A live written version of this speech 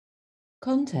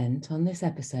Content on this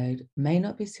episode may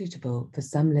not be suitable for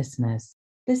some listeners.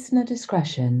 Listener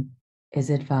discretion is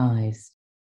advised.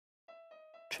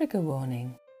 Trigger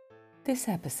warning. This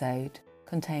episode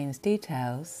contains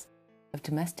details of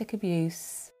domestic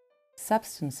abuse,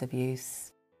 substance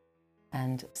abuse,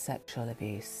 and sexual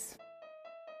abuse.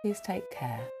 Please take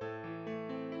care.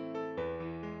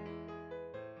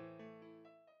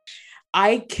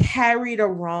 I carried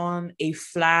around a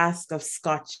flask of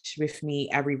scotch with me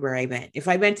everywhere I went. If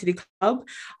I went to the club,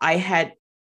 I had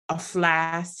a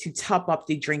flask to top up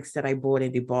the drinks that I bought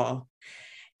in the bar.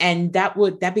 And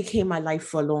that became my life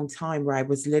for a long time, where I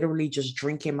was literally just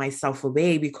drinking myself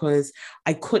away because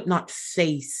I could not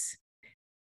face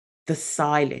the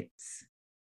silence.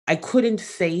 I couldn't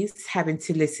face having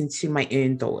to listen to my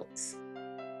own thoughts.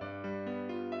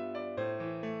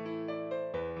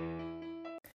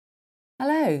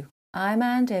 Hello, I'm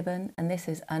Anne Dibben and this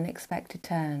is Unexpected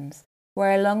Turns,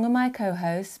 where along with my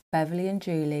co-hosts Beverly and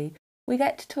Julie, we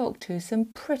get to talk to some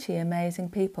pretty amazing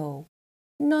people.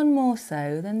 None more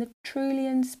so than the truly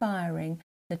inspiring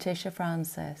Letitia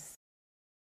Francis.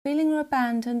 Feeling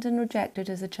abandoned and rejected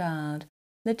as a child,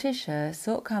 Letitia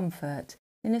sought comfort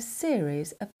in a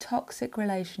series of toxic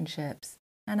relationships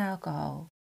and alcohol,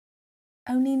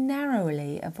 only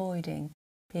narrowly avoiding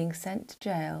being sent to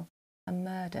jail and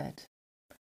murdered.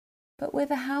 But with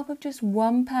the help of just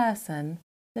one person,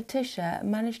 Letitia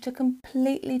managed to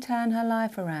completely turn her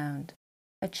life around,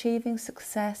 achieving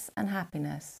success and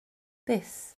happiness.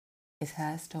 This is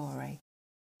her story.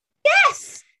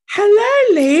 Yes!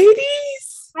 Hello,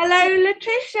 ladies! Hello,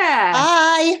 Letitia!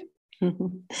 Hi!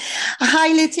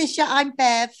 Hi, Letitia. I'm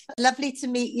Bev. Lovely to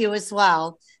meet you as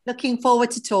well. Looking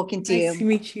forward to talking to you. Nice to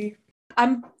meet you.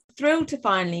 I'm thrilled to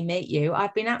finally meet you.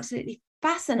 I've been absolutely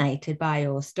fascinated by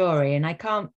your story and I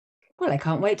can't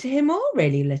wait to hear more,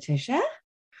 really, Letitia.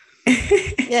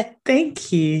 Yeah.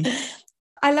 Thank you.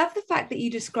 I love the fact that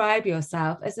you describe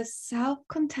yourself as a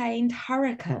self-contained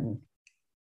hurricane.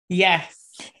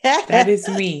 Yes, that is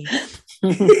me.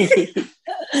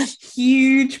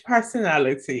 Huge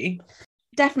personality.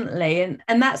 Definitely.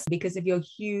 And that's because of your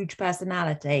huge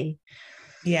personality.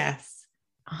 Yes.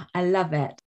 I love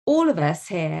it. All of us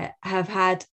here have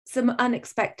had some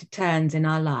unexpected turns in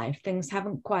our life. Things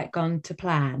haven't quite gone to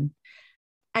plan.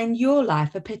 And your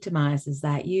life epitomizes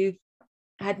that. You've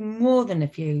had more than a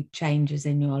few changes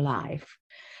in your life.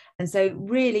 And so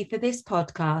really for this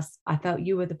podcast, I felt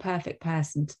you were the perfect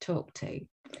person to talk to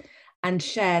and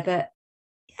share that,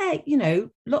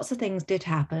 lots of things did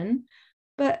happen,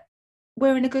 but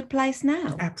we're in a good place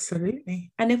now.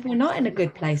 Absolutely. And if we're not in a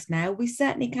good place now, we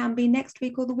certainly can be next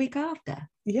week or the week after.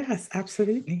 Yes,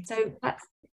 absolutely. So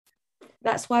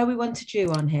that's why we wanted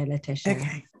you on here, Letitia.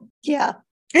 Okay. Yeah.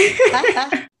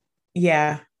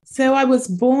 Yeah. So I was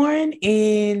born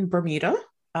in Bermuda,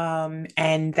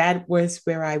 and that was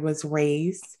where I was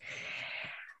raised.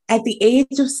 At the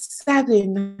age of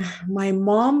 7, my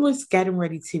mom was getting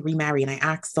ready to remarry, and I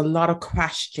asked a lot of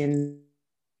questions.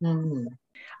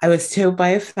 I was told by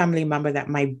a family member that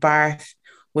my birth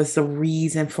was the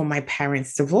reason for my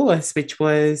parents' divorce, which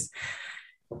was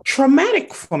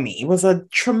traumatic for me. It was a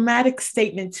traumatic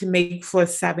statement to make for a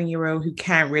 7-year-old who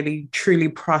can't really truly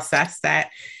process that.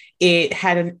 It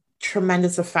had a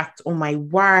tremendous effect on my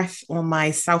worth, on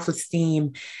my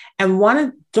self-esteem.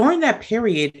 And during that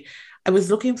period, I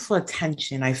was looking for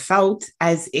attention. I felt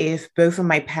as if both of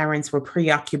my parents were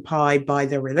preoccupied by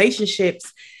their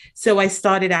relationships. So I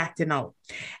started acting out.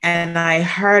 And I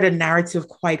heard a narrative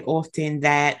quite often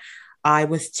that I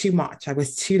was too much. I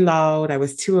was too loud. I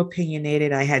was too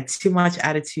opinionated. I had too much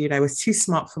attitude. I was too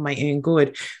smart for my own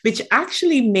good, which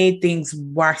actually made things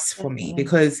worse for me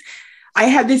because I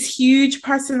had this huge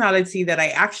personality that I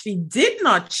actually did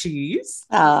not choose,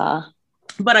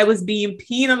 but I was being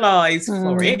penalized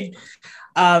for it,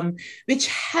 which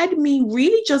had me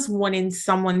really just wanting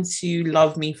someone to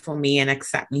love me for me and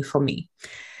accept me for me.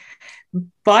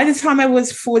 By the time I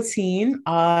was 14,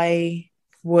 I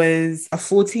was a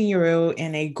 14-year-old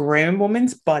in a grown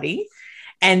woman's body.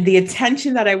 And the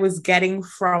attention that I was getting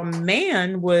from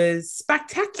man was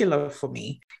spectacular for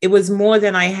me. It was more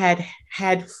than I had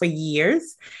had for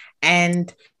years.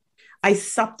 And I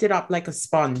supped it up like a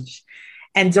sponge.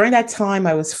 And during that time,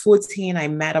 I was 14. I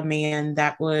met a man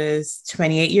that was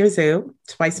 28 years old,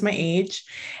 twice my age.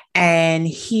 And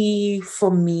he,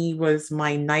 for me, was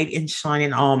my knight in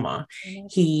shining armor.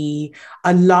 He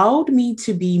allowed me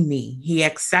to be me. He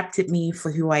accepted me for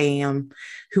who I am,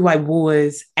 who I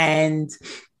was, and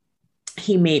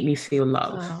he made me feel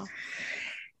love. Oh.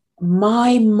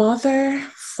 My mother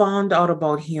found out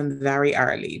about him very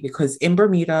early because in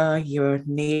Bermuda, your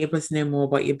neighbors know more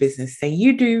about your business than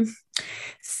you do.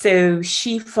 So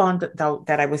she found out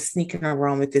that I was sneaking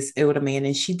around with this older man,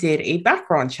 and she did a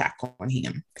background check on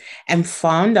him and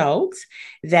found out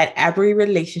that every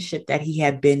relationship that he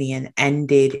had been in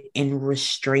ended in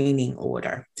restraining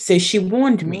order. So she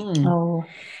warned me. Oh.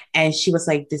 And she was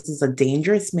like, this is a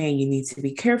dangerous man. You need to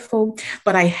be careful.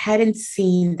 But I hadn't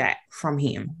seen that from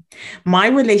him. My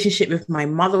relationship with my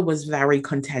mother was very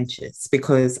contentious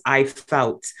because I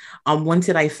felt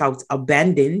unwanted. I felt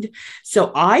abandoned.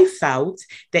 So I felt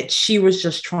that she was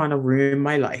just trying to ruin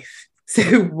my life.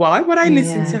 So why would I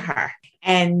listen to her?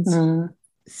 And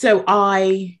so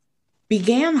I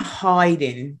began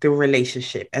hiding the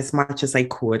relationship as much as I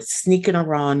could, sneaking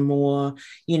around more,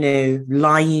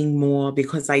 lying more,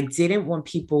 because I didn't want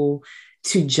people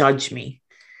to judge me.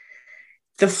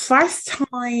 The first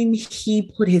time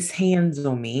he put his hands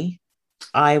on me,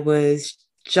 I was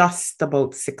just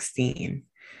about 16,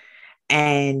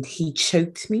 and he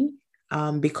choked me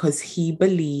because he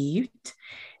believed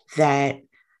that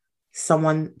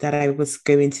someone that I was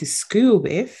going to school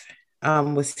with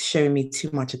was showing me too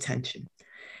much attention.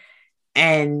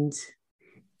 And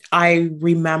I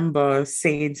remember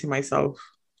saying to myself,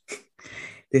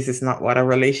 this is not what a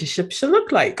relationship should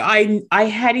look like. I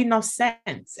had enough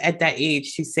sense at that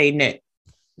age to say, no,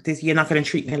 you're not going to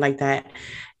treat me like that.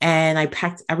 And I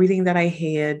packed everything that I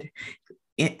had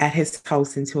at his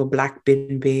house into a black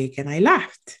bin bag, and I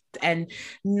left. And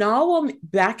now I'm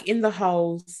back in the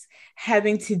house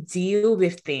having to deal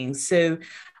with things. So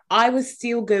I was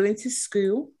still going to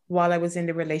school while I was in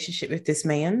the relationship with this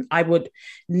man. I would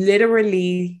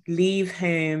literally leave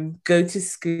home, go to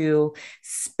school,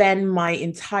 spend my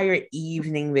entire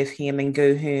evening with him, and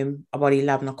go home about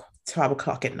 11 o'clock, 12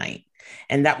 o'clock at night.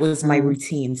 And that was my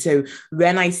routine. So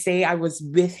when I say I was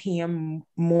with him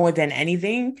more than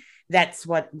anything, that's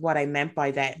what I meant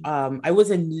by that. I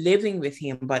wasn't living with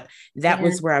him, but that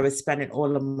was where I was spending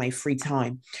all of my free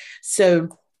time. So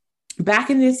back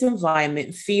in this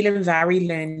environment, feeling very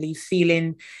lonely,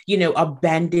 feeling,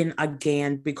 abandoned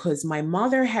again, because my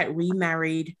mother had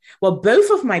remarried. Well,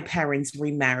 both of my parents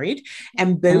remarried,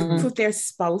 and both of their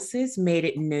spouses made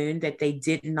it known that they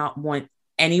did not want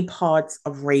any parts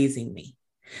of raising me.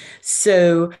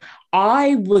 So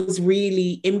I was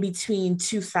really in between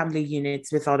two family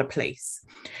units without a place.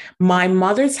 My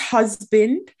mother's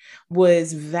husband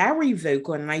was very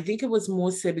vocal, and I think it was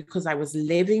more so because I was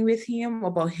living with him,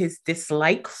 about his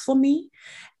dislike for me.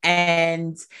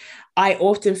 And I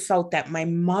often felt that my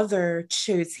mother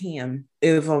chose him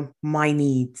over my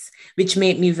needs, which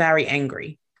made me very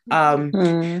angry.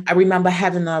 I remember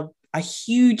having a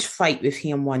huge fight with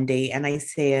him one day, and I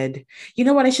said, you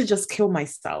know what, I should just kill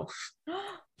myself.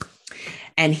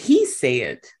 And he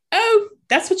said, oh,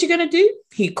 that's what you're going to do?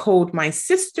 He called my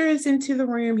sisters into the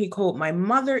room. He called my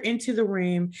mother into the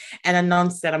room and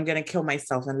announced that I'm going to kill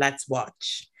myself, and let's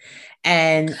watch.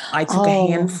 And I took a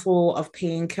handful of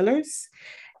painkillers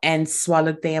and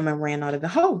swallowed them and ran out of the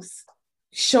house.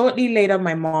 Shortly later,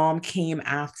 my mom came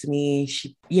after me.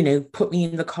 She, put me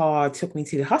in the car, took me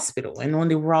to the hospital. And on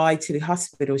the ride to the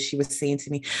hospital, she was saying to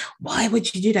me, why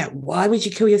would you do that? Why would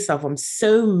you kill yourself? I'm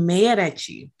so mad at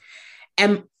you.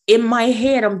 And in my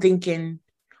head, I'm thinking,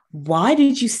 why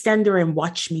did you stand there and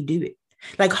watch me do it?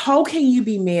 Like, how can you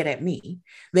be mad at me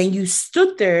when you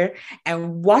stood there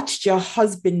and watched your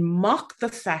husband mock the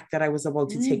fact that I was about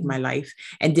to take my life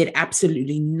and did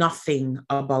absolutely nothing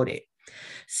about it?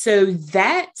 So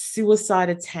that suicide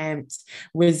attempt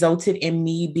resulted in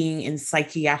me being in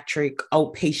psychiatric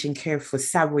outpatient care for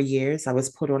several years. I was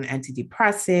put on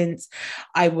antidepressants.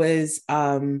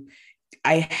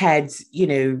 I had,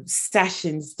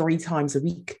 sessions 3 times a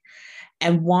week.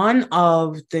 And one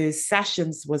of the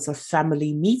sessions was a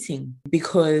family meeting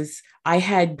because I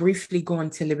had briefly gone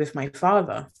to live with my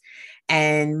father,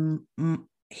 and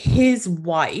his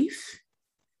wife,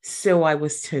 so I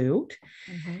was told,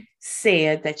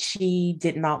 said that she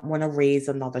did not want to raise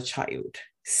another child.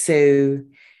 So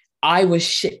I was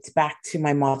shipped back to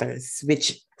my mother's,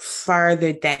 which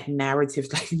furthered that narrative.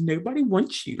 Like, nobody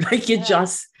wants you. Like, you're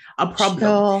just a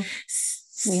problem.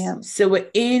 Sure. Yeah. So we're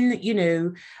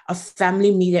in, a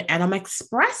family meeting, and I'm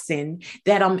expressing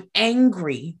that I'm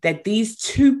angry that these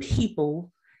two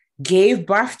people gave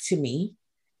birth to me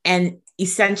and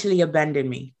essentially abandoned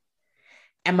me.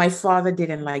 And my father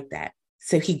didn't like that.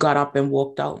 So he got up and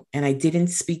walked out, and I didn't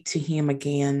speak to him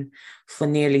again for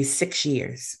nearly 6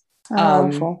 years.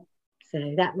 So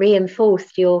that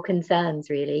reinforced your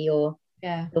concerns, really, your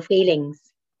feelings.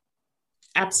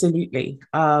 Absolutely.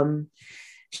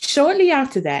 Shortly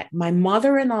after that, my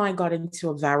mother and I got into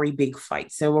a very big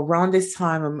fight. So around this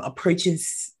time, I'm approaching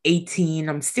 18.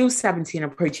 I'm still 17,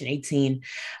 approaching 18.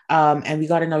 And we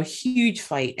got in a huge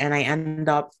fight, and I ended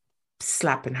up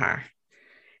slapping her.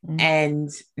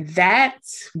 And that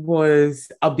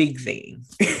was a big thing.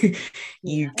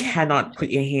 You cannot put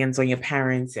your hands on your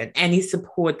parents, and any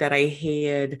support that I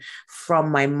had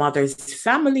from my mother's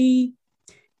family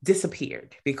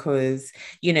disappeared because,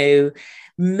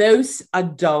 most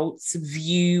adults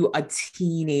view a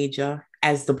teenager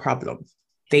as the problem.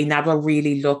 They never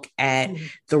really look at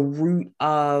the root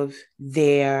of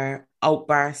their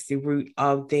outbursts, the root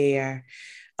of their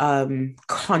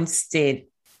constant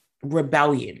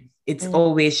rebellion. It's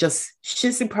always just,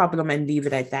 she's the problem and leave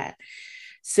it at that.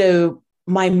 So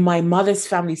my mother's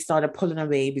family started pulling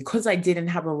away because I didn't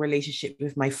have a relationship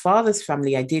with my father's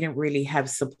family. I didn't really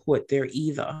have support there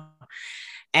either.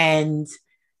 And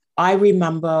I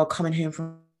remember coming home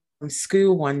from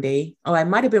school one day. Oh, I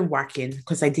might have been working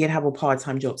because I did have a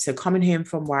part-time job. So coming home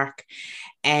from work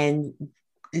and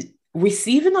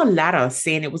receiving a letter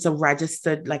saying it was a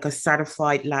registered, like a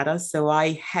certified letter. So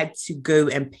I had to go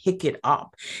and pick it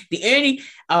up. The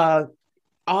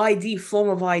only form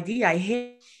of ID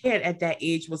I had at that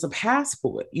age was a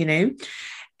passport,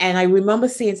 And I remember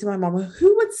saying to my mama,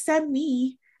 who would send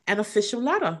me an official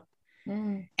letter?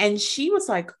 And she was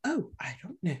like, oh, I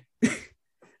don't know.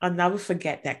 I'll never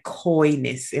forget that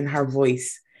coyness in her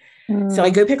voice. So I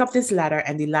go pick up this letter,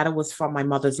 and the letter was from my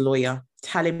mother's lawyer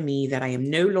telling me that I am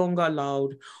no longer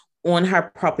allowed on her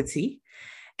property.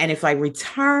 And if I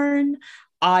return,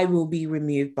 I will be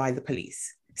removed by the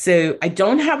police. So I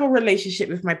don't have a relationship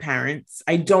with my parents.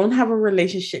 I don't have a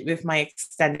relationship with my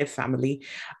extended family.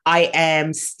 I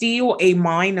am still a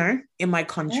minor in my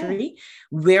country. Yeah.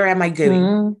 Where am I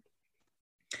going?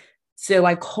 So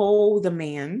I called the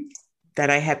man that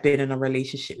I had been in a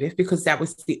relationship with, because that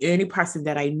was the only person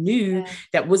that I knew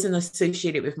that wasn't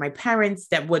associated with my parents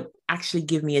that would actually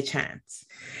give me a chance.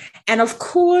 And of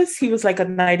course, he was like a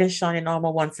knight in shining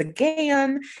armor once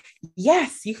again.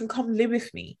 Yes, you can come live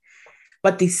with me.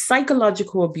 But the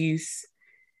psychological abuse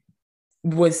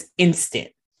was instant.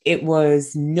 It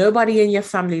was, nobody in your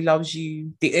family loves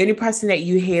you. The only person that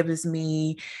you have is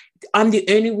me. I'm the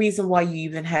only reason why you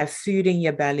even have food in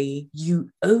your belly. You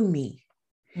owe me.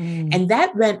 And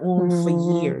that went on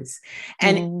for years.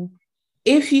 And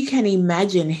if you can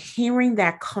imagine hearing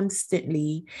that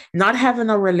constantly, not having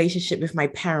a relationship with my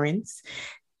parents,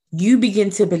 you begin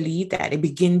to believe that. It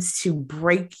begins to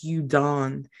break you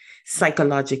down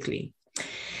psychologically.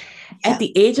 At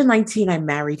the age of 19, I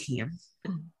married him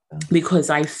because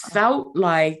I felt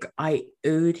like I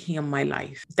owed him my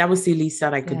life. That was the least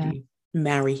that I could do.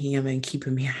 Marry him and keep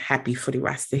him happy for the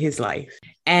rest of his life.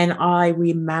 And I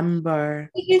remember...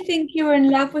 Did you think you were in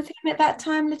love with him at that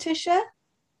time, Letitia?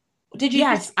 Did you?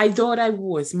 Yes, I thought I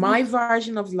was. My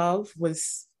version of love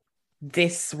was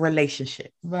this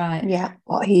relationship. Right. Yeah,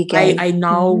 what he gave. I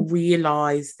now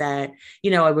realize that,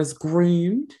 I was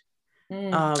groomed.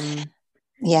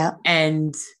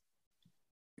 And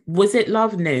was it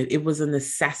love? No, it was a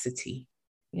necessity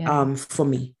for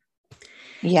me.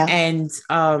 Yeah. And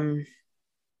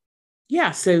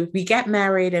so we get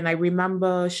married, and I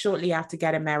remember shortly after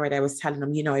getting married, I was telling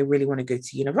him, I really want to go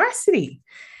to university.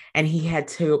 And he had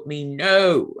told me,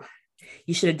 no,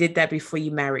 you should have did that before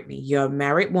you married me. You're a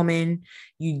married woman.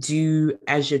 You do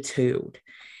as you're told.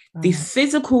 The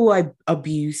physical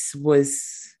abuse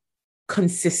was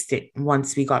consistent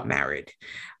once we got married.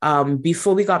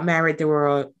 Before we got married, there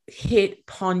were a hit,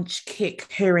 punch, kick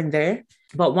here and there.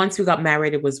 But once we got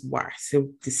married, it was worse. So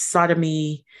the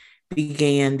sodomy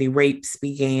began, the rapes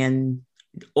began,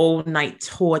 all night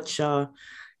torture.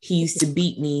 He used to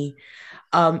beat me.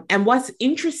 And what's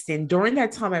interesting, during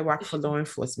that time, I worked for law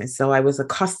enforcement. So I was a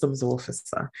customs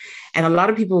officer. And a lot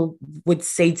of people would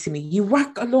say to me, you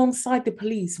work alongside the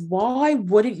police. Why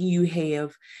wouldn't you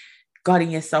have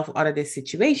gotten yourself out of this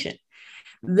situation?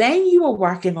 Then you are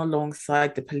working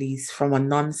alongside the police from a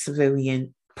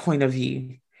non-civilian point of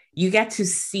view. You get to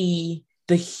see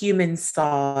the human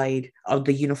side of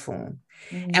the uniform.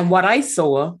 And what I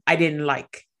saw, I didn't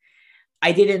like.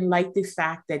 I didn't like the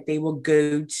fact that they would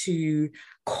go to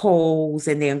calls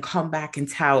and then come back and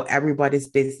tell everybody's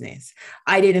business.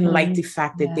 I didn't like the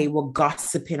fact that they were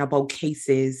gossiping about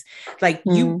cases. Like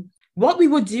what we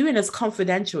were doing is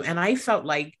confidential. And I felt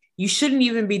like you shouldn't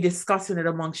even be discussing it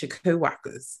amongst your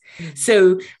coworkers.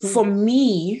 So for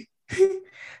me,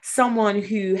 someone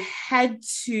who had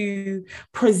to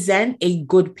present a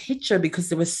good picture because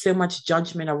there was so much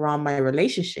judgment around my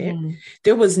relationship.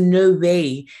 There was no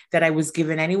way that I was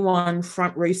giving anyone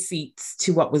front row seats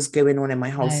to what was going on in my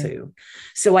household.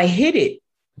 So I hid it.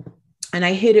 And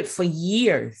I hid it for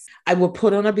years. I would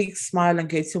put on a big smile and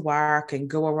go to work and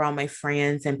go around my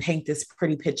friends and paint this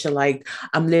pretty picture like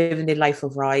I'm living the life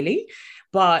of Riley.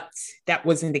 But that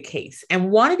wasn't the case.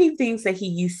 And one of the things that he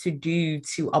used to do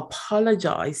to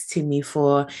apologize to me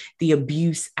for the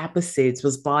abuse episodes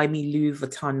was buy me Louis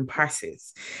Vuitton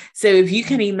purses. So if you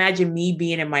can imagine me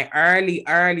being in my early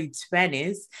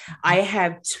 20s, I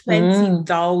have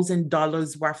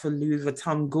 $20,000 worth of Louis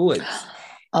Vuitton goods.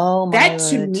 Oh, my that word.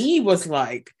 To me was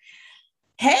like,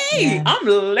 hey, I'm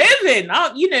living.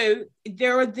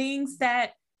 There are things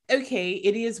that, okay,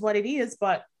 it is what it is,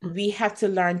 but we have to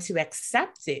learn to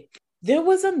accept it. There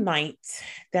was a night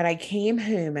that I came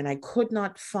home and I could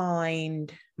not find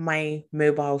my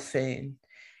mobile phone.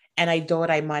 And I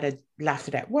thought I might have left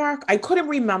it at work. I couldn't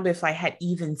remember if I had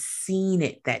even seen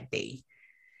it that day.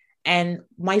 And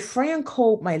my friend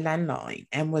called my landline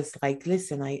and was like,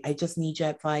 listen, I just need your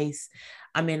advice.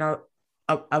 I'm in a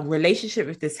relationship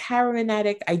with this heroin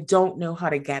addict. I don't know how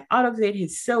to get out of it.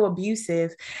 He's so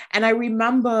abusive. And I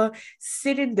remember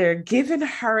sitting there giving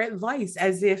her advice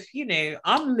as if,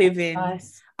 I'm living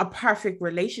a perfect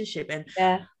relationship. And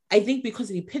I think because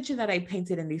of the picture that I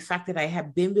painted and the fact that I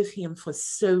had been with him for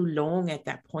so long at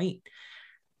that point,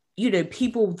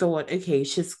 people thought, okay,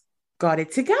 she's got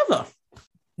it together.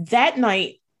 That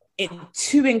night,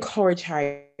 to encourage her,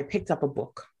 I picked up a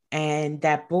book, and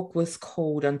that book was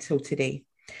called Until Today.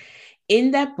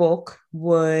 In that book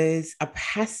was a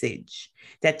passage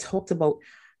that talked about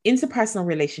interpersonal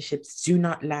relationships do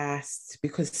not last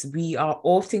because we are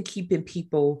often keeping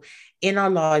people in our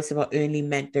lives that are only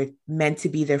meant to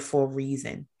be there for a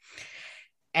reason.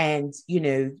 And,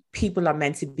 people are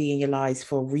meant to be in your lives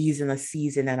for a reason, a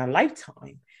season, and a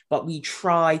lifetime. But we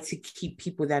try to keep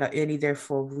people that are only there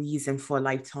for a reason, for a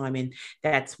lifetime. And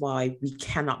that's why we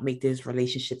cannot make those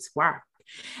relationships work.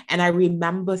 And I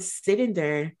remember sitting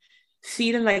there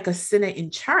feeling like a sinner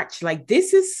in church. Like,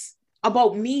 this is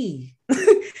about me.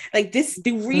 Like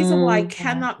the reason why I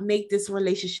cannot make this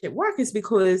relationship work is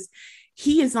because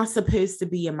he is not supposed to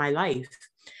be in my life.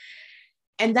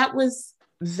 And that was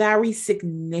very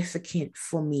significant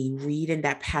for me reading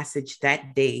that passage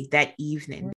that day, that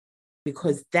evening.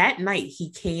 Because that night he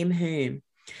came home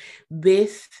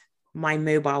with my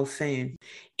mobile phone.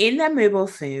 In that mobile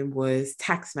phone was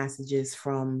text messages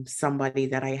from somebody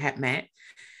that I had met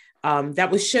that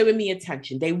was showing me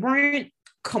attention. They weren't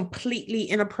completely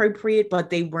inappropriate, but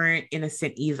they weren't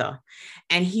innocent either.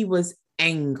 And he was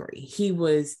angry. He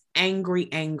was angry.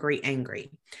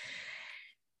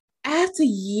 After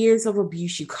years of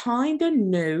abuse, you kind of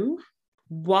know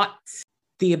what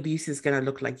the abuse is going to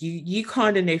look like. You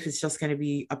kind of know if it's just going to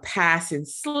be a passing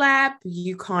slap.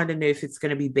 You kind of know if it's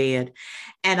going to be bad.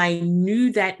 And I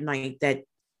knew that night that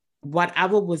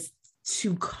whatever was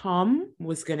to come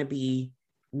was going to be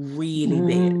really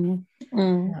bad.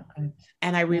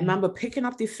 And I remember picking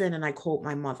up the phone and I called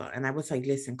my mother and I was like,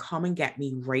 listen, come and get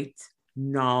me right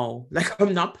now. Like,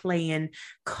 I'm not playing.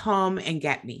 Come and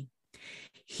get me.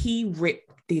 He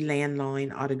ripped the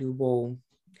landline out of the wall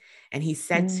and he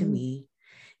said to me,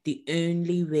 the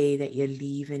only way that you're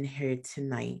leaving her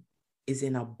tonight is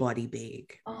in a body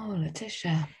bag. Oh,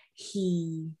 Letitia.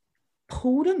 He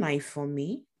pulled a knife on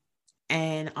me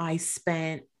and I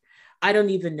spent, I don't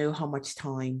even know how much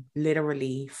time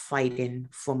literally fighting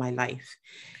for my life.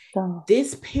 Oh.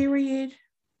 This period,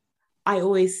 I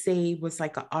always say, was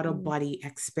like an out-of-body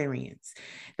experience.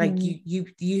 Like you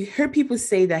hear people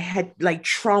say they had like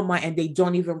trauma and they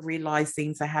don't even realize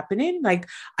things are happening. Like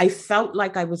I felt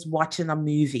like I was watching a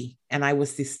movie and I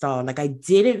was the star. Like I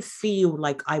didn't feel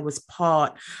like I was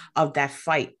part of that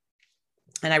fight.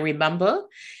 And I remember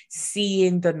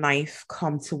seeing the knife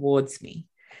come towards me.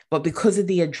 But because of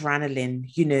the adrenaline,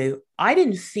 I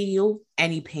didn't feel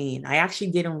any pain. I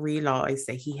actually didn't realize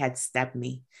that he had stabbed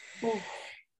me. Oh.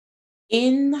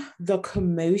 In the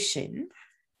commotion,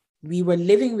 we were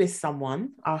living with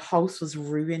someone. Our house was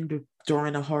ruined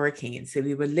during a hurricane. So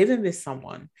we were living with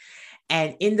someone.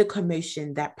 And in the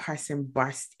commotion, that person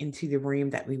burst into the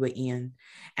room that we were in.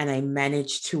 And I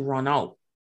managed to run out.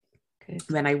 Good.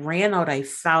 When I ran out, I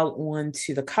fell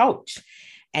onto the couch.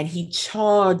 And he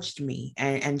charged me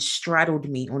and straddled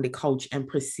me on the couch and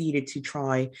proceeded to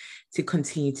try to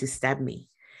continue to stab me.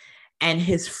 And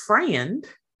his friend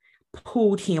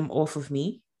pulled him off of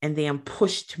me and then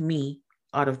pushed me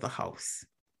out of the house.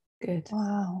 Good.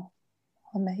 Wow.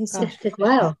 Amazing. Just as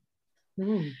well.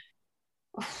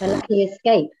 A lucky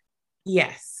escape.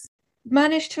 Yes.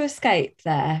 Managed to escape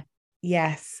there.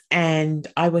 Yes. And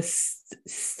I was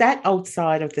sat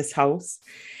outside of this house.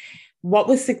 What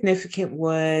was significant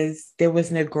was there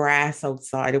was no grass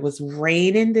outside. It was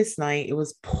raining this night. It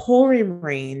was pouring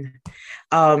rain.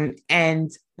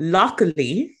 And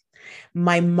luckily,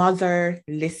 my mother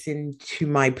listened to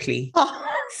my plea.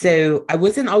 So I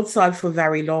wasn't outside for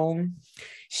very long.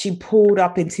 She pulled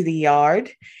up into the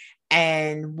yard.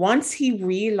 And once he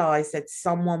realized that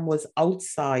someone was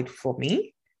outside for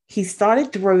me, he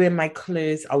started throwing my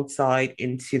clothes outside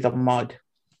into the mud.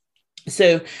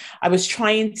 So I was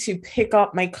trying to pick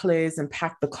up my clothes and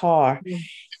pack the car.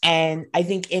 And I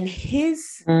think in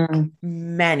his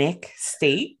manic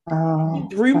state, he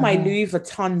threw my Louis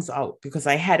Vuittons out because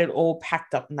I had it all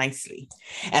packed up nicely.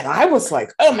 And I was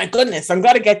like, oh my goodness, I'm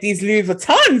going to get these Louis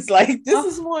Vuittons. Like, this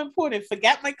is more important.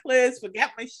 Forget my clothes,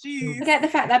 forget my shoes. Forget the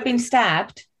fact that I've been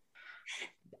stabbed.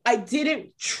 I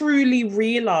didn't truly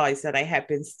realize that I had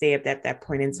been stabbed at that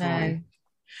point in time. No.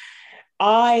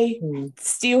 I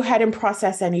still hadn't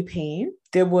processed any pain.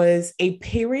 There was a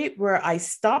period where I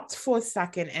stopped for a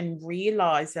second and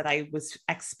realized that I was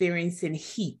experiencing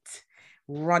heat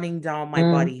running down my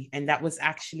body. And that was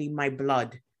actually my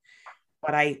blood.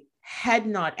 But I had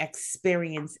not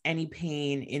experienced any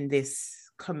pain in this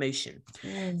commotion.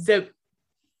 So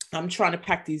I'm trying to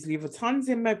pack these Louis Vuittons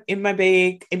in my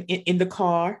bag, in the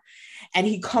car. And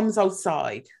he comes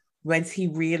outside once he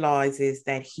realizes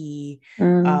that he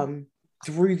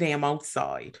threw them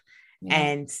outside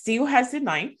and still has the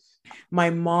knife. My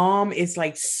mom is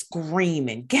like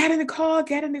screaming, get in the car,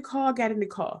 get in the car, get in the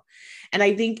car. And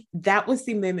I think that was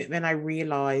the moment when I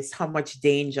realized how much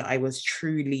danger I was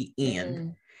truly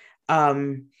in.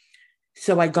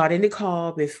 So I got in the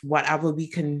car with whatever we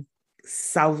can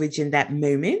salvage in that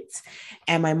moment.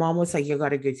 And my mom was like, you got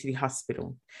to go to the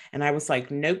hospital. And I was like,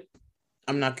 nope,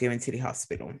 I'm not going to the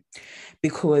hospital,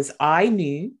 because I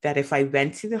knew that if I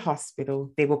went to the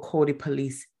hospital, they would call the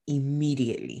police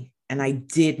immediately. And I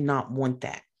did not want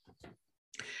that.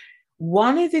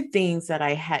 One of the things that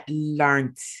I had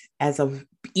learned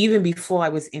even before I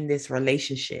was in this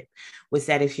relationship was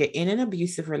that if you're in an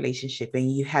abusive relationship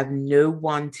and you have no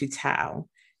one to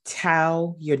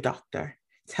tell your doctor,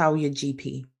 tell your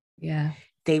GP. Yeah.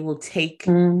 They will take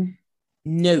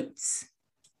notes.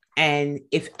 And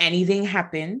if anything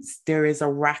happens, there is a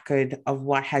record of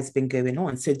what has been going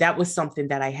on. So that was something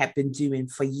that I had been doing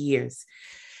for years.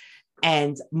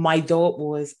 And my thought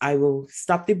was, I will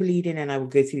stop the bleeding and I will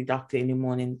go to the doctor in the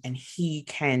morning and he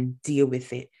can deal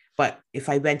with it. But if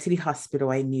I went to the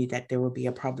hospital, I knew that there would be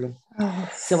a problem.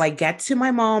 So I get to my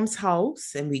mom's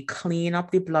house and we clean up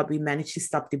the blood. We managed to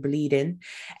stop the bleeding.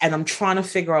 And I'm trying to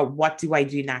figure out, what do I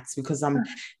do next? Because I'm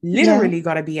literally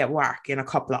going to be at work in a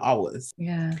couple of hours.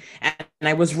 Yeah. And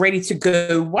I was ready to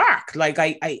go work. Like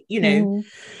I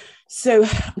So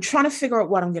I'm trying to figure out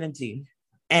what I'm going to do.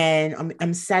 And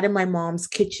I'm sat in my mom's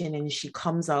kitchen and she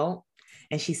comes out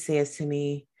and she says to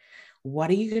me,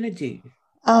 what are you going to do?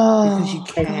 Because you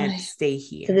can't stay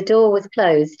here. So the door was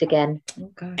closed again.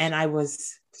 Oh, gosh. And I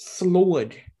was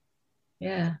floored.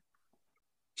 Yeah.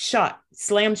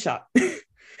 Slam shut.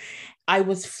 I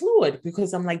was floored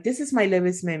because I'm like, this is my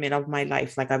lowest moment of my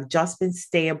life. Like, I've just been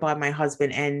staying by my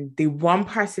husband, and the one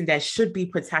person that should be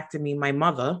protecting me, my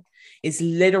mother, is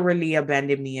literally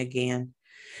abandoning me again.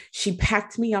 She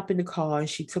packed me up in the car and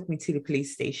she took me to the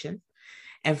police station.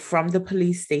 And from the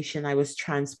police station, I was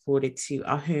transported to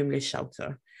a homeless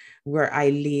shelter where I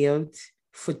lived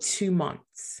for 2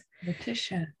 months.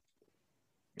 Letitia.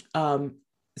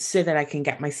 So that I can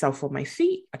get myself on my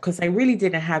feet, because I really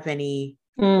didn't have any,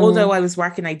 although I was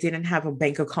working, I didn't have a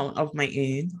bank account of my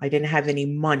own. I didn't have any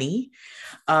money.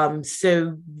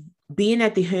 So being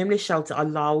at the homeless shelter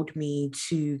allowed me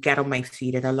to get on my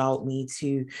feet. It allowed me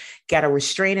to get a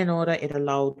restraining order. It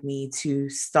allowed me to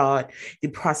start the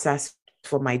process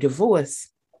for my divorce.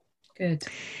 Good.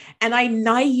 And I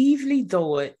naively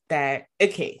thought that,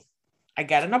 okay, I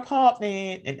got an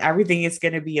apartment and everything is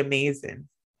going to be amazing.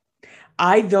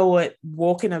 I thought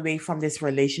walking away from this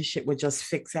relationship would just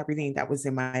fix everything that was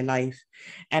in my life.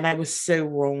 And I was so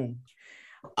wrong.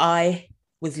 I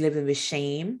was living with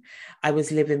shame. I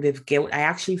was living with guilt. I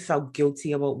actually felt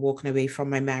guilty about walking away from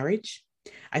my marriage.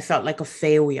 I felt like a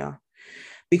failure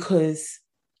because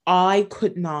I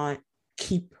could not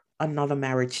keep another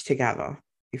marriage together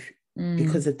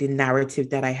because of the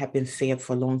narrative that I had been fed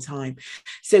for a long time.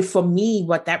 So for me,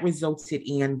 what that resulted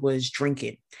in was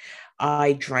drinking.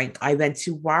 I drank. I went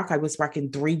to work. I was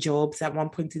working 3 jobs at one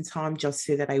point in time just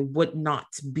so that I would not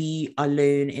be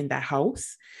alone in the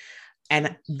house.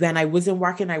 And when I wasn't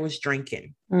working, I was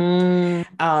drinking. Mm.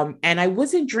 And I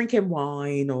wasn't drinking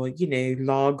wine or,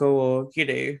 lager or,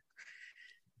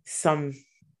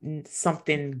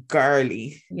 something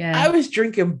girly. Yeah. I was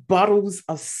drinking bottles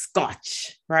of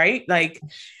scotch, right? Like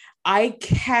I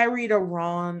carried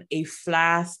around a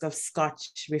flask of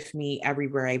scotch with me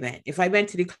everywhere I went. If I went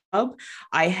to the club,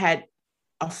 I had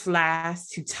a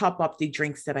flask to top up the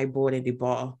drinks that I bought at the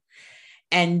bar.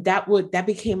 And that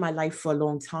became my life for a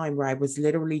long time, where I was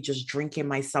literally just drinking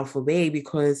myself away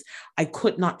because I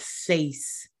could not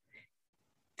face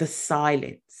the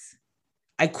silence.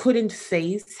 I couldn't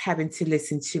face having to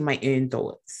listen to my own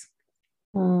thoughts.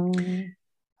 Mm.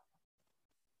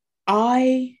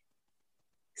 I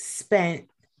spent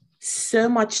so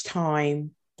much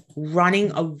time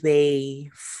running away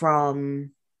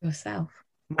from myself.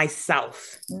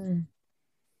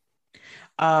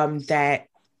 That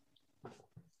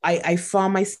I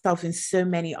found myself in so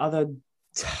many other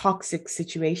toxic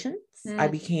situations. I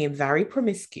became very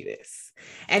promiscuous.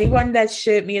 Anyone that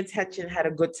showed me attention had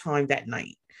a good time that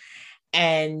night.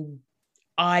 And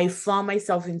I found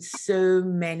myself in so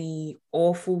many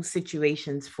awful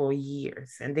situations for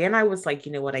years. And then I was like,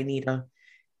 you know what? I need to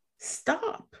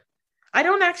stop. I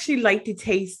don't actually like the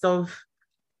taste of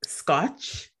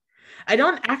scotch. I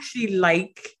don't actually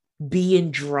like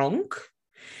being drunk.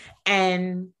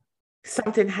 And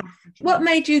something happened. What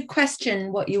made you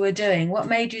question what you were doing? What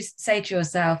made you say to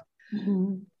yourself,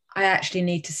 I actually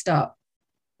need to stop?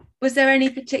 Was there any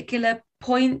particular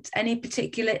point, any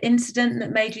particular incident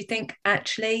that made you think,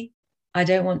 actually, I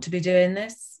don't want to be doing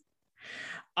this?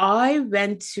 I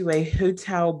went to a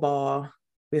hotel bar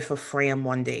with a friend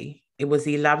one day. It was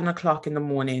 11 o'clock in the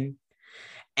morning,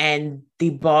 and the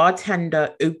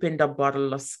bartender opened a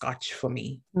bottle of scotch for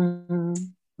me.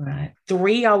 Right.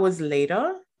 3 hours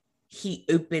later, he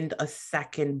opened a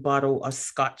second bottle of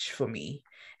scotch for me.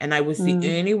 And I was the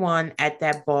only one at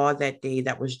that bar that day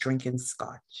that was drinking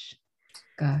scotch.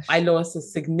 Gosh. I lost a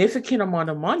significant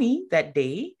amount of money that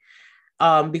day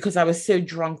because I was so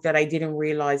drunk that I didn't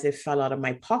realize it fell out of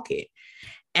my pocket.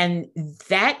 And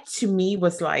that to me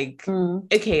was like,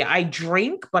 okay, I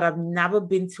drink, but I've never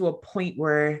been to a point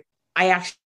where I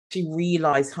actually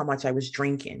realized how much I was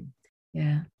drinking.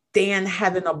 Yeah. Then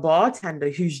having a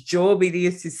bartender whose job it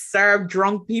is to serve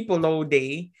drunk people all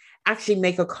day actually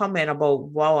make a comment about,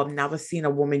 wow, I've never seen a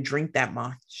woman drink that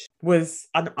much, was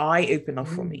an eye-opener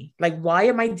for me. Like, why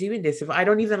am I doing this if I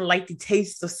don't even like the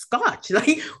taste of scotch?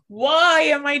 Like, why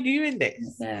am I doing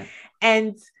this? Yeah.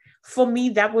 And for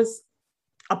me, that was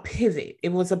a pivot. It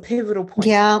was a pivotal point.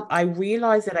 Yeah. I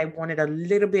realized that I wanted a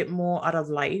little bit more out of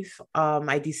life.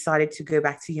 I decided to go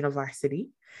back to university.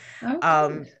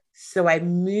 So I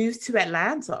moved to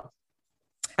Atlanta.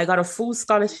 I got a full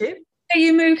scholarship. So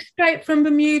you moved straight from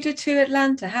Bermuda to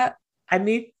Atlanta? How? I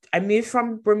moved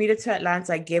from Bermuda to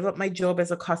Atlanta. I gave up my job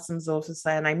as a customs officer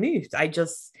and I moved. I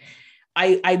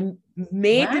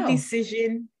made the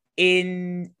decision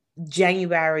in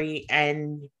January,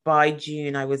 and by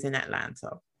June I was in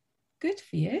Atlanta. Good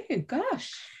for you.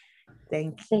 Gosh.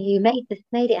 Thank you. So you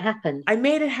made it happen. I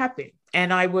made it happen.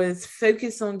 And I was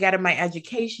focused on getting my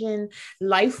education.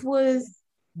 Life was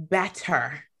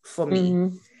better for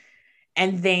me.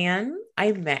 And then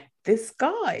I met this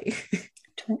guy.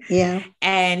 Yeah.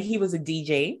 And he was a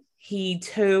DJ. He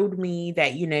told me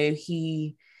that,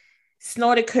 he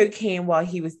snorted cocaine while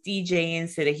he was DJing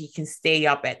so that he can stay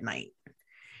up at night.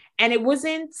 And it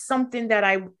wasn't something that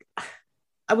I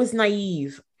was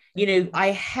naive.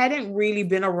 I hadn't really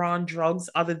been around drugs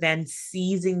other than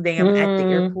seizing them at the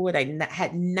airport. I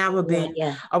had never been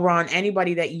around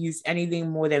anybody that used anything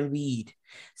more than weed.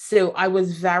 So I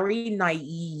was very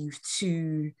naive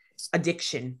to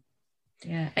addiction.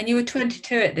 Yeah. And you were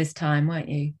 22 at this time, weren't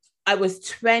you? I was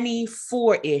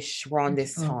 24-ish around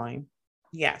this time.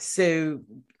 Yeah. So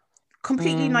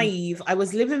completely naive. I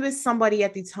was living with somebody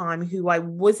at the time who I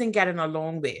wasn't getting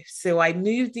along with. So I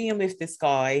moved in with this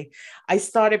guy. I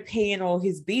started paying all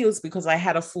his bills because I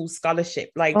had a full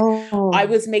scholarship. Like I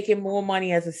was making more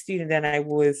money as a student than I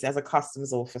was as a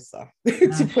customs officer,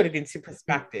 to put it into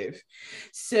perspective.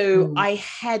 So I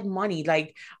had money.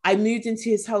 Like I moved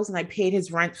into his house and I paid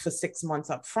his rent for 6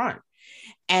 months up front.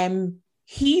 And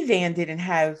he then didn't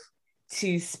have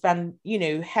to spend, he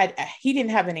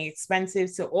didn't have any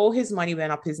expenses. So all his money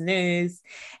went up his nose.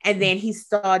 And then he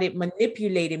started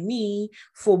manipulating me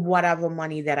for whatever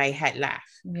money that I had left.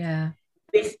 Yeah.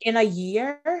 Within a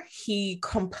year, he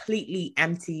completely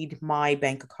emptied my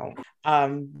bank account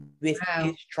with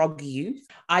his drug use.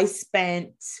 I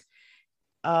spent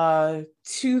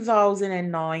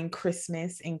 2009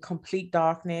 Christmas in complete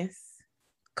darkness,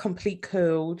 complete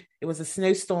cold. It was a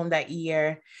snowstorm that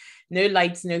year. No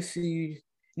lights, no food,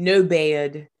 no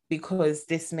bed, because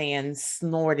this man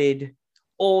snorted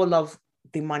all of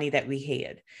the money that we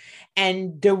had.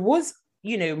 And there was,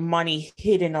 money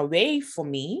hidden away for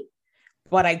me,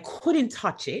 but I couldn't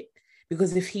touch it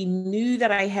because if he knew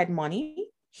that I had money,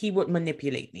 he would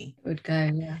manipulate me. Would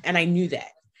go, yeah. And I knew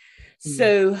that.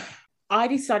 So I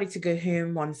decided to go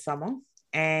home one summer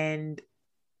and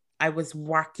I was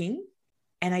working,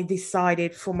 and I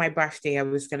decided for my birthday, I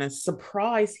was going to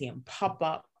surprise him, pop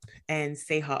up and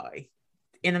say hi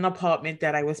in an apartment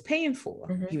that I was paying for.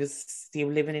 Mm-hmm. He was still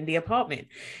living in the apartment.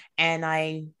 And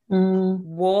I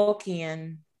walk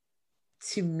in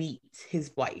to meet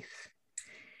his wife.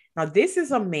 Now, this is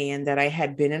a man that I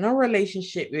had been in a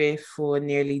relationship with for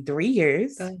nearly 3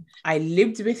 years. Gosh. I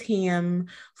lived with him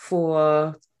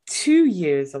for 2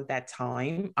 years of that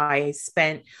time. I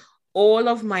spent all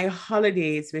of my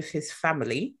holidays with his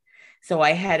family. So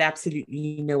I had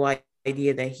absolutely no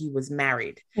idea that he was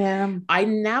married. Yeah. I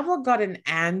never got an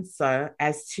answer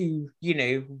as to,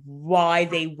 why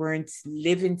they weren't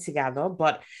living together.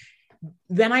 But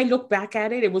when I look back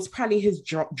at it, it was probably his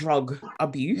drug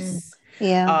abuse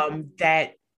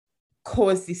that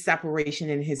caused the separation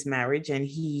in his marriage. And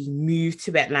he moved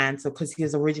to Atlanta because he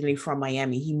was originally from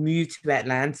Miami. He moved to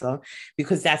Atlanta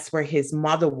because that's where his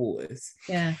mother was.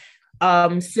 Yeah.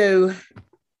 So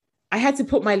I had to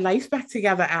put my life back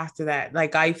together after that.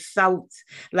 Like, I felt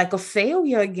like a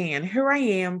failure again. Here I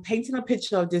am painting a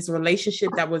picture of this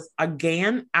relationship that was,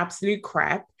 again, absolute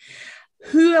crap.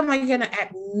 Who am I going to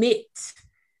admit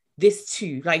this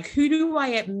to? Like, who do I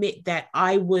admit that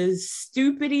I was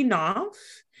stupid enough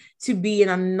to be in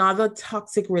another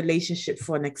toxic relationship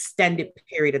for an extended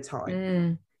period of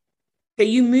time? So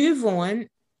you move on,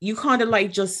 you kind of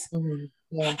like just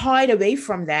hide away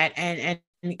from that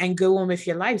and go on with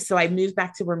your life. So I moved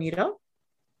back to Bermuda.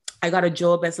 I got a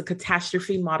job as a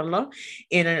catastrophe modeler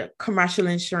in a commercial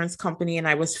insurance company, and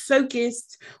I was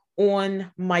focused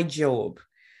on my job.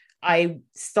 I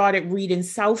started reading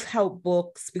self-help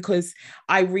books because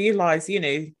I realized,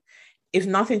 if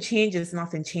nothing changes,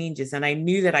 nothing changes. And I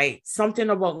knew that something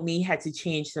about me had to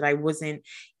change, that I wasn't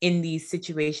in these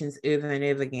situations over and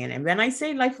over again. And when I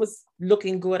say life was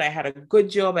looking good, I had a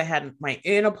good job, I had my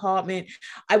own apartment,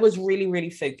 I was really, really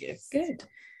focused. Good.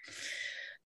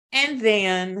 And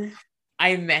then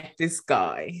I met this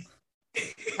guy.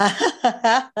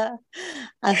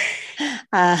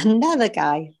 Another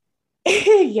guy.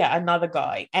 Yeah, another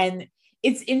guy. And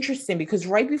it's interesting because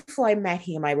right before I met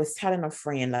him, I was telling a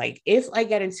friend, like, if I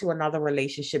get into another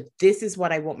relationship, this is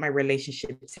what I want my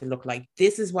relationship to look like.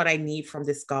 This is what I need from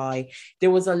this guy.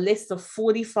 There was a list of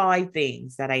 45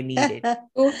 things that I needed.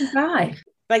 45.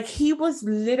 Like, he was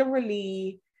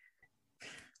literally,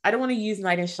 I don't want to use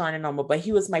knight in shining armor, but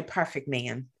he was my perfect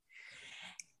man.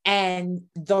 And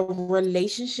the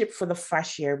relationship for the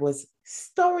first year was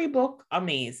storybook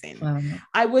amazing. Wow.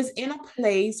 I was in a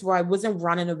place where I wasn't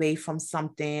running away from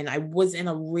something. I was in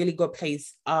a really good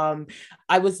place. I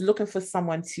was looking for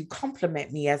someone to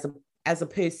compliment me as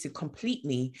opposed to complete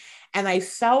me. And I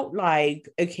felt like,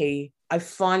 okay, I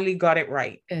finally got it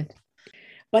right. Good.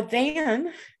 But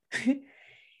then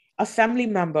a family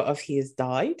member of his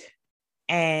died,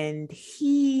 and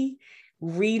he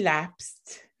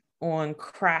relapsed on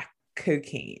crack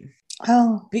cocaine.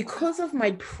 Oh. Because of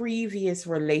my previous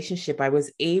relationship, I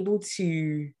was able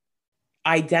to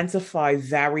identify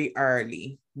very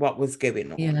early what was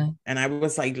going on. Yeah. And I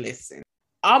was like, listen,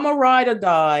 I'm a ride or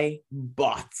die,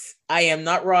 but I am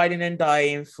not riding and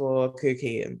dying for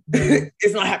cocaine.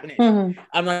 It's not happening.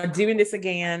 I'm not doing this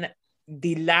again.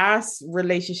 The last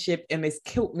relationship, and it's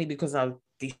killed me because of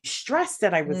the stress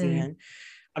that I was in.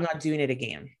 I'm not doing it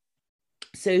again.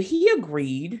 So he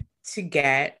agreed to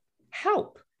get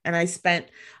help. And I spent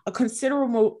a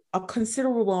considerable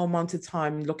amount of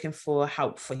time looking for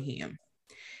help for him.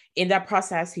 In that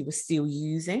process, he was still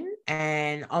using,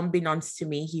 and unbeknownst to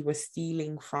me, he was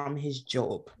stealing from his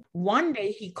job. One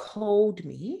day he called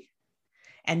me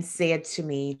and said to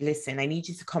me, listen, I need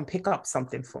you to come pick up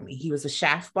something for me. He was a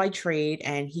chef by trade,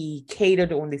 and he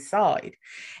catered on the side,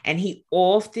 and he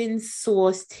often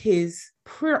sourced his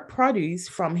produce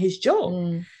from his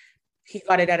job. He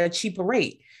got it at a cheaper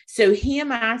rate. So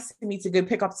him asking me to go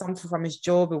pick up something from his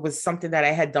job, it was something that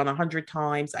I had done 100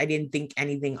 times. I didn't think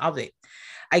anything of it.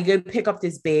 I go pick up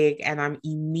this bag, and I'm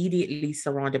immediately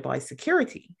surrounded by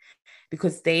security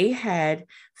because they had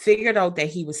figured out that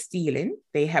he was stealing.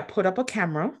 They had put up a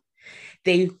camera.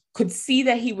 They could see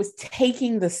that he was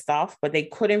taking the stuff, but they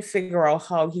couldn't figure out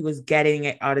how he was getting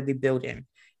it out of the building.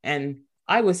 And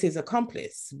I was his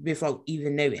accomplice without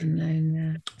even knowing.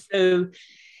 No. So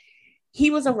He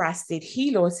was arrested.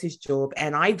 He lost his job.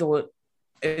 And I thought,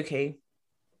 okay,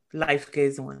 life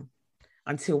goes on.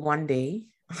 Until one day,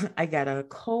 I got a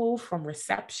call from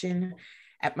reception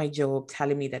at my job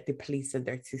telling me that the police are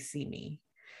there to see me.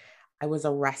 I was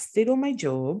arrested on my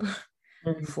job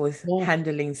for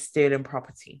handling stolen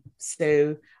property.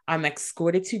 So I'm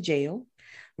escorted to jail,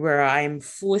 where I'm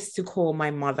forced to call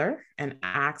my mother and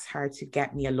ask her to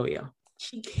get me a lawyer.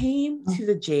 She came to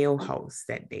the jailhouse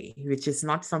that day, which is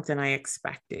not something I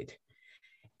expected.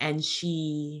 And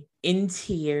she, in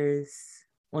tears,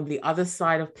 on the other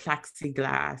side of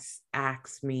plexiglass,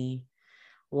 asked me,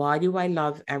 why do I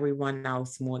love everyone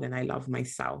else more than I love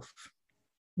myself?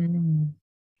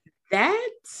 That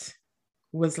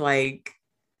was like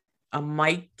a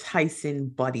Mike Tyson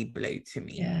body blow to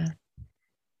me. Yeah.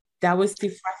 That was the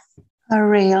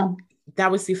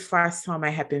first time I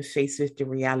had been faced with the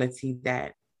reality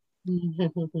that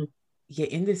you're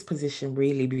in this position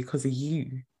really because of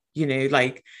you. You know,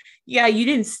 like, yeah, you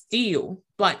didn't steal,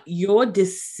 but your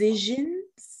decisions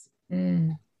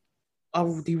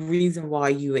are the reason why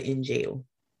you are in jail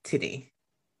today.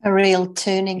 A real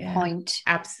turning point.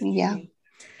 Absolutely. Yeah.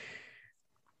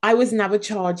 I was never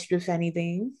charged with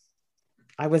anything.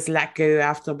 I was let go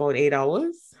after about 8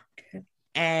 hours. Okay.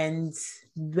 And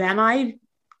when I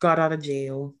got out of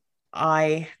jail,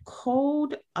 I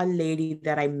called a lady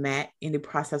that I met in the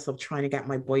process of trying to get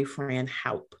my boyfriend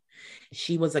help.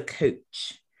 She was a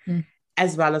coach,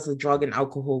 as well as a drug and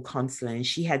alcohol counselor. And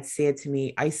she had said to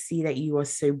me, I see that you are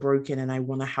so broken and I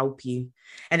want to help you.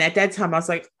 And at that time, I was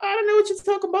like, I don't know what you're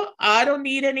talking about. I don't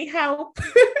need any help.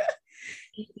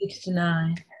 Easy to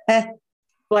deny.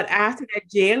 But after that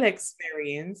jail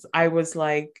experience, I was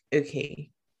like,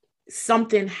 okay,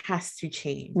 something has to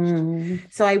change.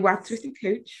 So I worked with a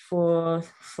coach for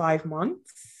 5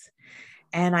 months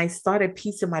and I started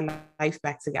piecing my life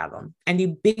back together. And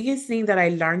the biggest thing that I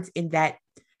learned in that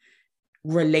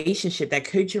relationship, that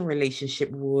coaching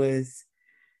relationship, was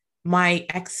my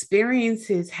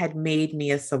experiences had made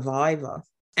me a survivor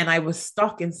and I was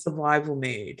stuck in survival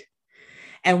mode.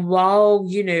 And while,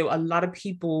 you know, a lot of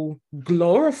people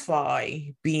glorify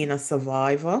being a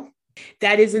survivor,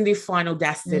 that isn't the final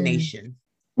destination.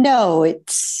 No,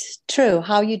 it's true.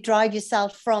 How you drive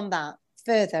yourself from that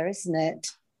further, isn't it?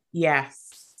 Yes.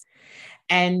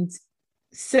 And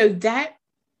so that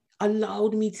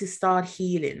allowed me to start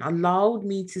healing, allowed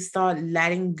me to start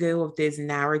letting go of those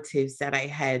narratives that I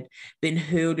had been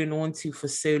holding on to for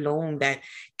so long that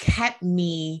kept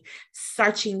me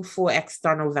searching for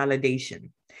external validation.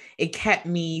 It kept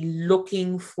me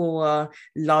looking for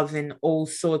love in all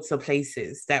sorts of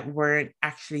places that weren't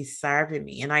actually serving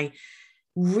me. And I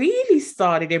really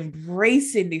started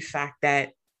embracing the fact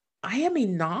that I am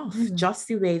enough just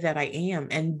the way that I am.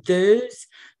 And those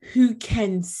who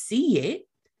can see it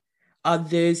are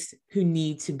those who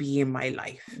need to be in my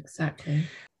life. Exactly.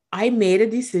 I made a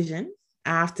decision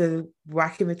after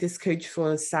working with this coach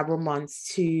for several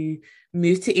months to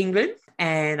move to England.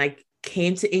 And I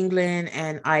came to England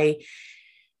and I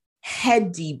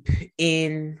head deep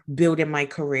in building my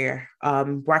career.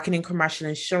 Working in commercial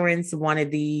insurance, one of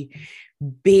the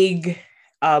big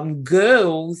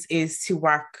goals is to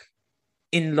work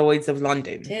in Lloyd's of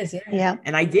London. It is, yeah.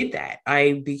 And I did that.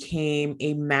 I became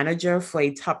a manager for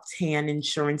a top 10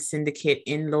 insurance syndicate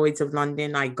in Lloyd's of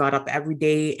London. I got up every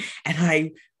day and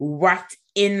I worked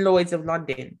in Lloyd's of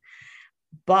London.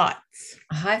 But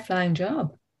a high-flying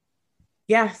job.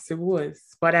 Yes, it was.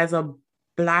 But as a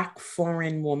Black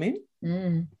foreign woman,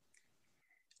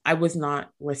 I was not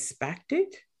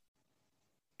respected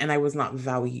and I was not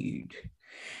valued.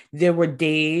 There were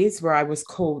days where I was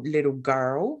called little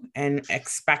girl and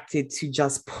expected to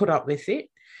just put up with it,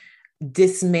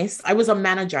 dismissed. I was a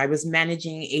manager. I was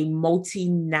managing a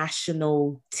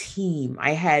multinational team.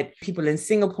 I had people in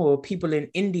Singapore, people in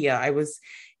India. I was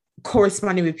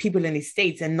corresponding with people in the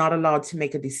States and not allowed to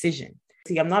make a decision.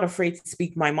 See, I'm not afraid to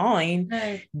speak my mind,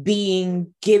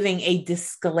 giving a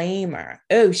disclaimer.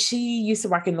 Oh, she used to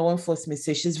work in law enforcement,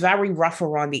 so she's very rough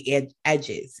around the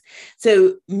edges.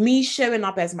 So me showing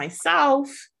up as myself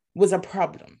was a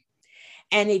problem.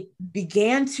 And it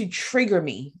began to trigger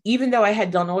me. Even though I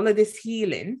had done all of this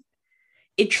healing,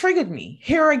 it triggered me.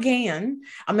 Here again,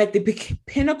 I'm at the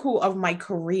pinnacle of my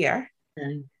career,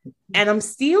 and I'm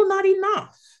still not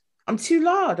enough. I'm too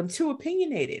loud. I'm too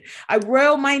opinionated. I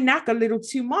roll my neck a little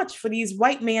too much for these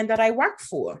white men that I work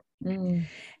for.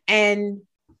 And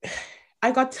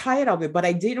I got tired of it, but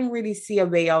I didn't really see a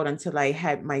way out until I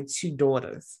had my 2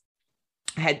 daughters.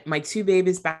 I had my 2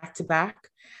 babies back to back.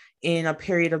 In a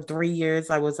period of 3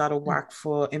 years, I was out of work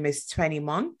for almost 20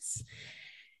 months.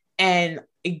 And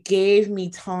it gave me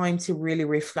time to really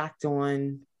reflect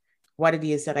on what it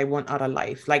is that I want out of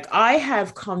life. Like, I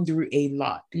have come through a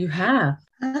lot. You have.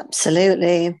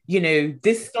 Absolutely.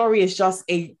 This story is just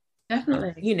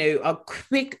Definitely. a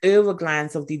quick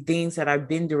overglance of the things that I've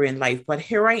been through in life. But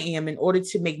here I am, in order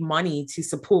to make money to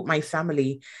support my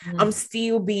family, I'm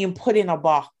still being put in a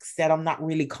box that I'm not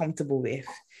really comfortable with.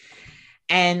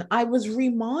 And I was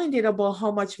reminded about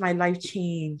how much my life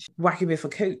changed working with a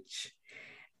coach.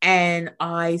 And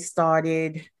I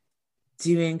started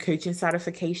doing coaching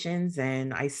certifications,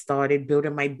 and I started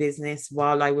building my business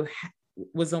while I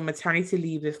was on maternity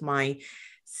leave with my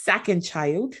second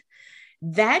child.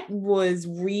 That was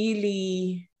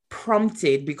really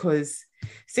prompted because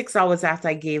 6 hours after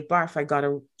I gave birth, I got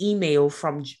an email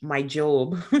from my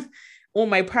job on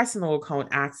my personal account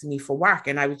asking me for work.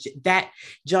 And that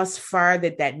just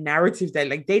furthered that narrative that,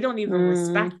 like, they don't even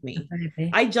respect me.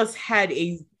 I just had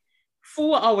a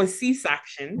 4-hour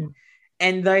C-section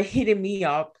and they're hitting me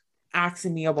up,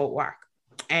 asking me about work.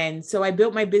 And so I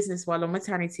built my business while on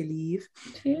maternity leave.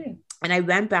 Yeah. And I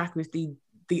went back with the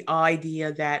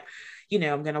idea that,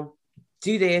 I'm going to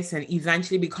do this and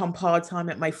eventually become part-time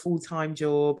at my full-time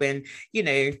job and,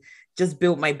 just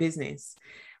build my business.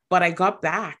 But I got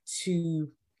back to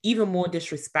even more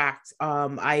disrespect.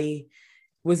 I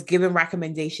was given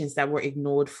recommendations that were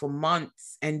ignored for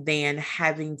months, and then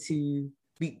having to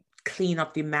clean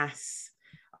up the mess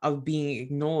of being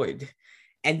ignored,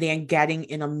 and then getting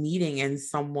in a meeting and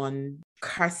someone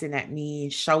cursing at me,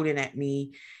 shouting at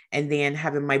me, and then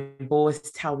having my boss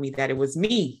tell me that it was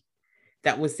me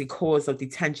that was the cause of the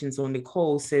tensions on the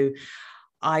call. So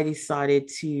I decided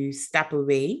to step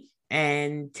away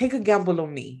and take a gamble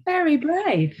on me. Very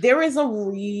brave. There is a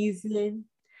reason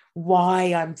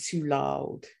why I'm too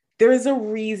loud. There is a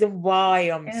reason why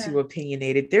I'm too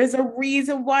opinionated. There's a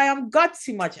reason why I've got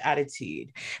too much attitude,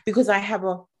 because I have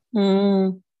a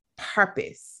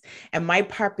purpose. And my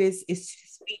purpose is to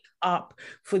speak up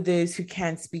for those who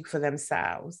can't speak for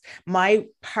themselves. My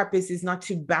purpose is not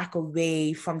to back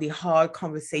away from the hard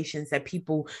conversations that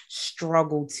people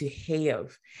struggle to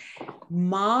have.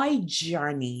 My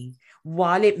journey,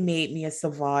 while it made me a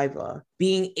survivor,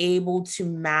 being able to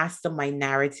master my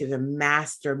narrative and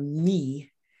master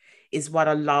me is what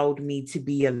allowed me to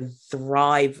be a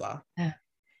thriver. Yeah.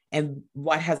 And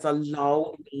what has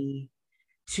allowed me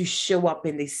to show up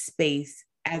in this space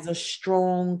as a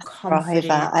strong,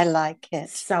 confident, I like it,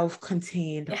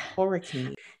 self-contained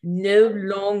hurricane, no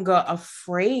longer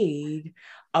afraid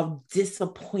of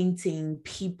disappointing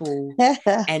people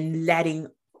and letting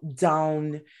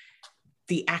down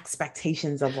the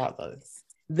expectations of others.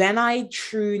 Then I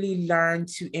truly learned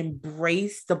to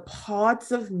embrace the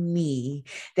parts of me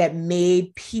that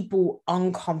made people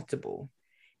uncomfortable.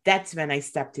 That's when I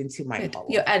stepped into my power.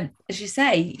 And as you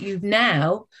say, you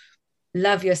now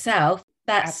love yourself.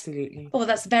 Absolutely. Oh,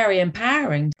 that's very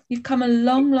empowering. You've come a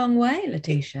long, long way,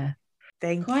 Letitia.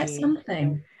 Thank you. Quite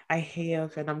something. I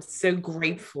have, and I'm so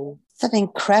grateful. It's an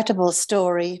incredible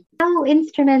story. How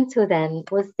instrumental then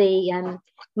was the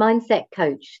mindset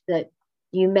coach that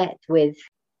you met with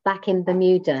back in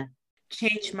Bermuda?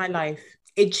 Changed my life.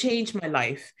 It changed my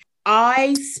life.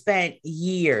 I spent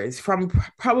years, from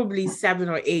probably 7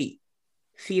 or 8,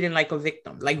 feeling like a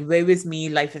victim. Like, woe is me,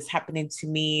 life is happening to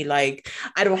me, like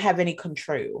I don't have any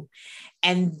control.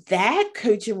 And that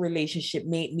coaching relationship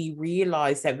made me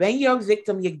realize that when you're a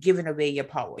victim, you're giving away your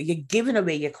power, you're giving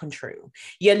away your control.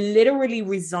 You're literally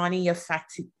resigning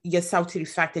yourself to the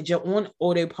fact that you're on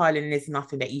autopilot and there's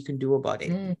nothing that you can do about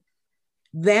it.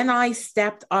 Then I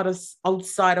stepped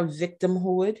outside of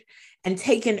victimhood and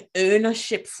taken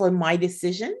ownership for my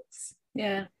decisions.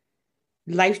 Yeah.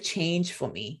 Life changed for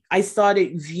me. I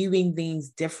started viewing things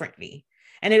differently.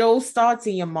 And it all starts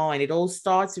in your mind. It all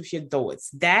starts with your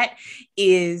thoughts. That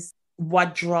is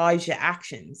what drives your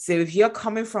actions. So if you're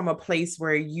coming from a place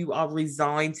where you are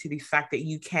resigned to the fact that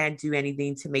you can't do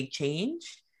anything to make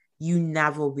change, you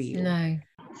never will. No.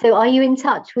 So are you in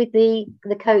touch with the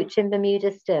coach in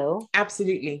Bermuda still?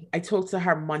 Absolutely. I talk to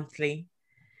her monthly.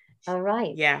 All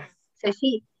right. Yeah. So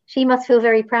she must feel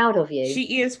very proud of you.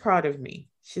 She is proud of me.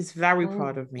 She's very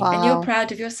proud of me. Wow. And you're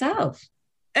proud of yourself.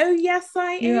 Oh, yes,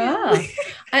 I am. You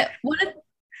are.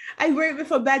 I work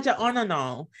with a badge of honor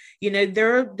now.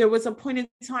 There was a point in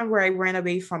time where I ran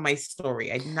away from my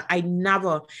story. I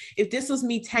never, if this was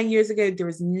me 10 years ago, there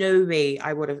was no way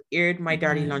I would have aired my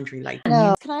dirty laundry like that.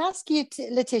 No. Can I ask you,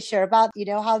 Letitia, about,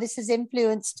 how this has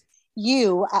influenced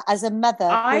you as a mother?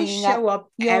 I show up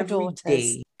every daughters.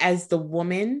 day as the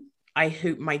woman I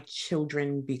hope my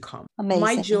children become. Amazing.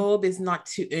 My job is not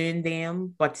to earn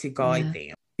them, but to guide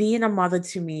them. Being a mother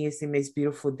to me is the most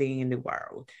beautiful thing in the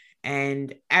world.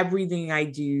 And everything I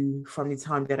do from the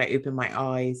time that I open my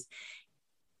eyes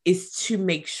is to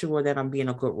make sure that I'm being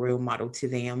a good role model to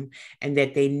them and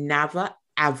that they never,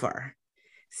 ever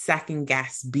second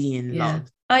guess being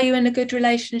loved. Are you in a good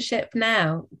relationship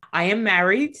now? I am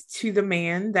married to the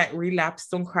man that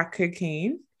relapsed on crack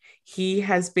cocaine. He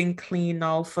has been clean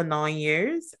now for 9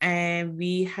 years, and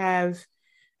we have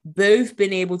both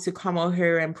been able to come out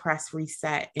here and press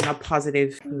reset in a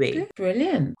positive way. Good.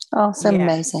 Brilliant. Oh, so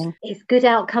amazing. It's good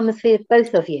outcomes for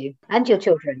both of you and your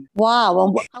children.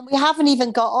 Wow. And we haven't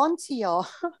even got on to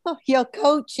your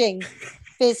coaching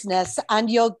business and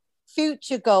your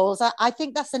future goals. I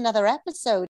think that's another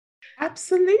episode.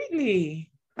 Absolutely.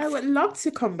 I would love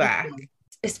to come back.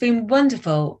 It's been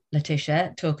wonderful,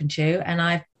 Letitia, talking to you. And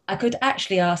I could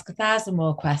actually ask 1,000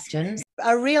 more questions.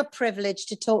 A real privilege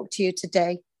to talk to you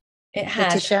today. It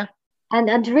has. Letitia.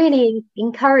 And really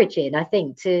encouraging, I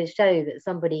think, to show that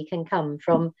somebody can come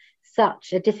from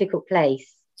such a difficult place,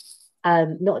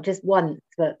 not just once,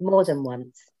 but more than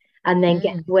once, and then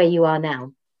get to where you are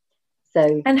now.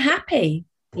 So and happy.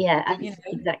 Yeah,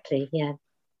 exactly. Yeah.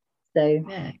 So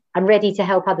I'm ready to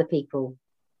help other people.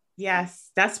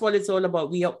 Yes, that's what it's all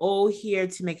about. We are all here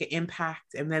to make an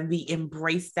impact. And when we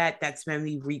embrace that, that's when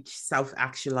we reach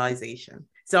self-actualization.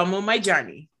 So I'm on my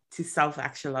journey to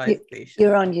self-actualization.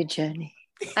 You're on your journey.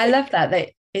 I love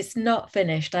that it's not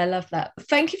finished. I love that.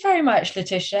 Thank you very much,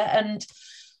 Letitia. And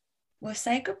we'll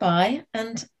say goodbye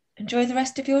and enjoy the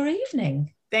rest of your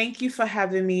evening. Thank you for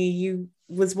having me. It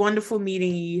was wonderful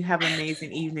meeting you. You have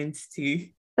amazing evenings too.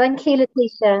 Thank you,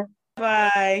 Letitia.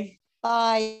 Bye.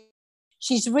 Bye.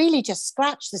 She's really just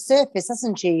scratched the surface,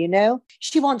 hasn't she? You know,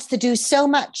 she wants to do so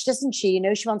much, doesn't she? You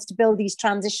know, she wants to build these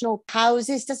transitional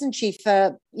houses, doesn't she,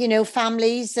 for, you know,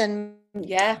 families and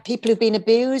people who've been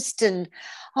abused. And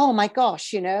oh my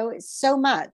gosh, you know, it's so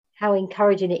much. How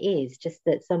encouraging it is just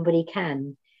that somebody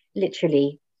can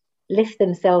literally lift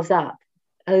themselves up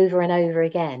over and over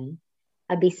again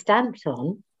and be stamped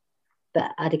on,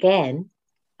 but again,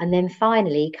 and then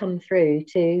finally come through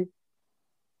to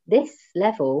this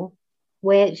level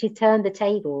where she's turned the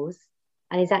tables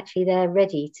and is actually there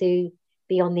ready to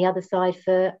be on the other side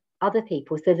for other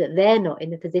people so that they're not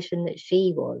in the position that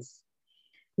she was,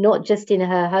 not just in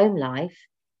her home life,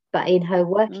 but in her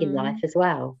working life as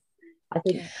well. I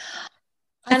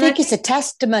think it's a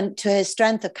testament to her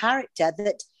strength of character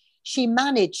that she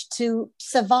managed to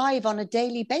survive on a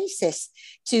daily basis,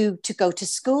 to go to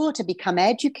school, to become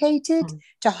educated,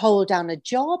 to hold down a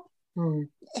job.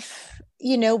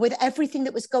 You know, with everything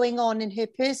that was going on in her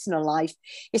personal life,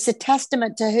 it's a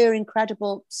testament to her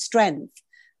incredible strength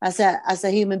as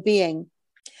a human being.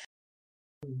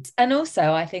 And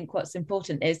also, I think what's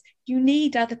important is you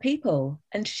need other people.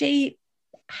 And she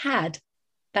had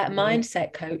that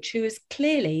mindset coach who has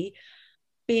clearly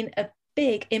been a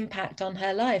big impact on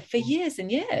her life for years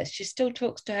and years. She still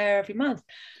talks to her every month.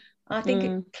 I think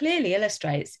it clearly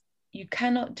illustrates you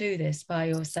cannot do this by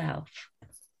yourself.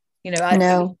 You know,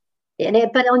 No.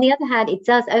 But on the other hand, it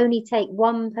does only take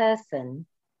one person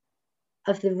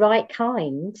of the right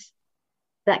kind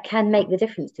that can make the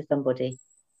difference to somebody.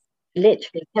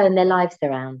 Literally turn their lives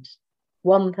around.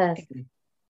 One person.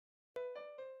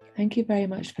 Thank you very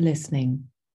much for listening.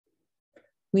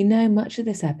 We know much of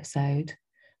this episode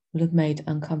will have made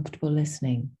uncomfortable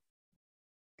listening.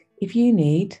 If you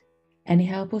need any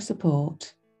help or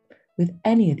support with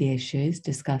any of the issues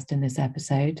discussed in this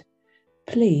episode,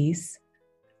 please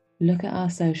look at our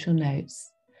social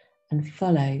notes and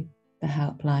follow the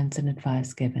helplines and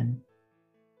advice given.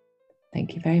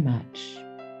 Thank you very much.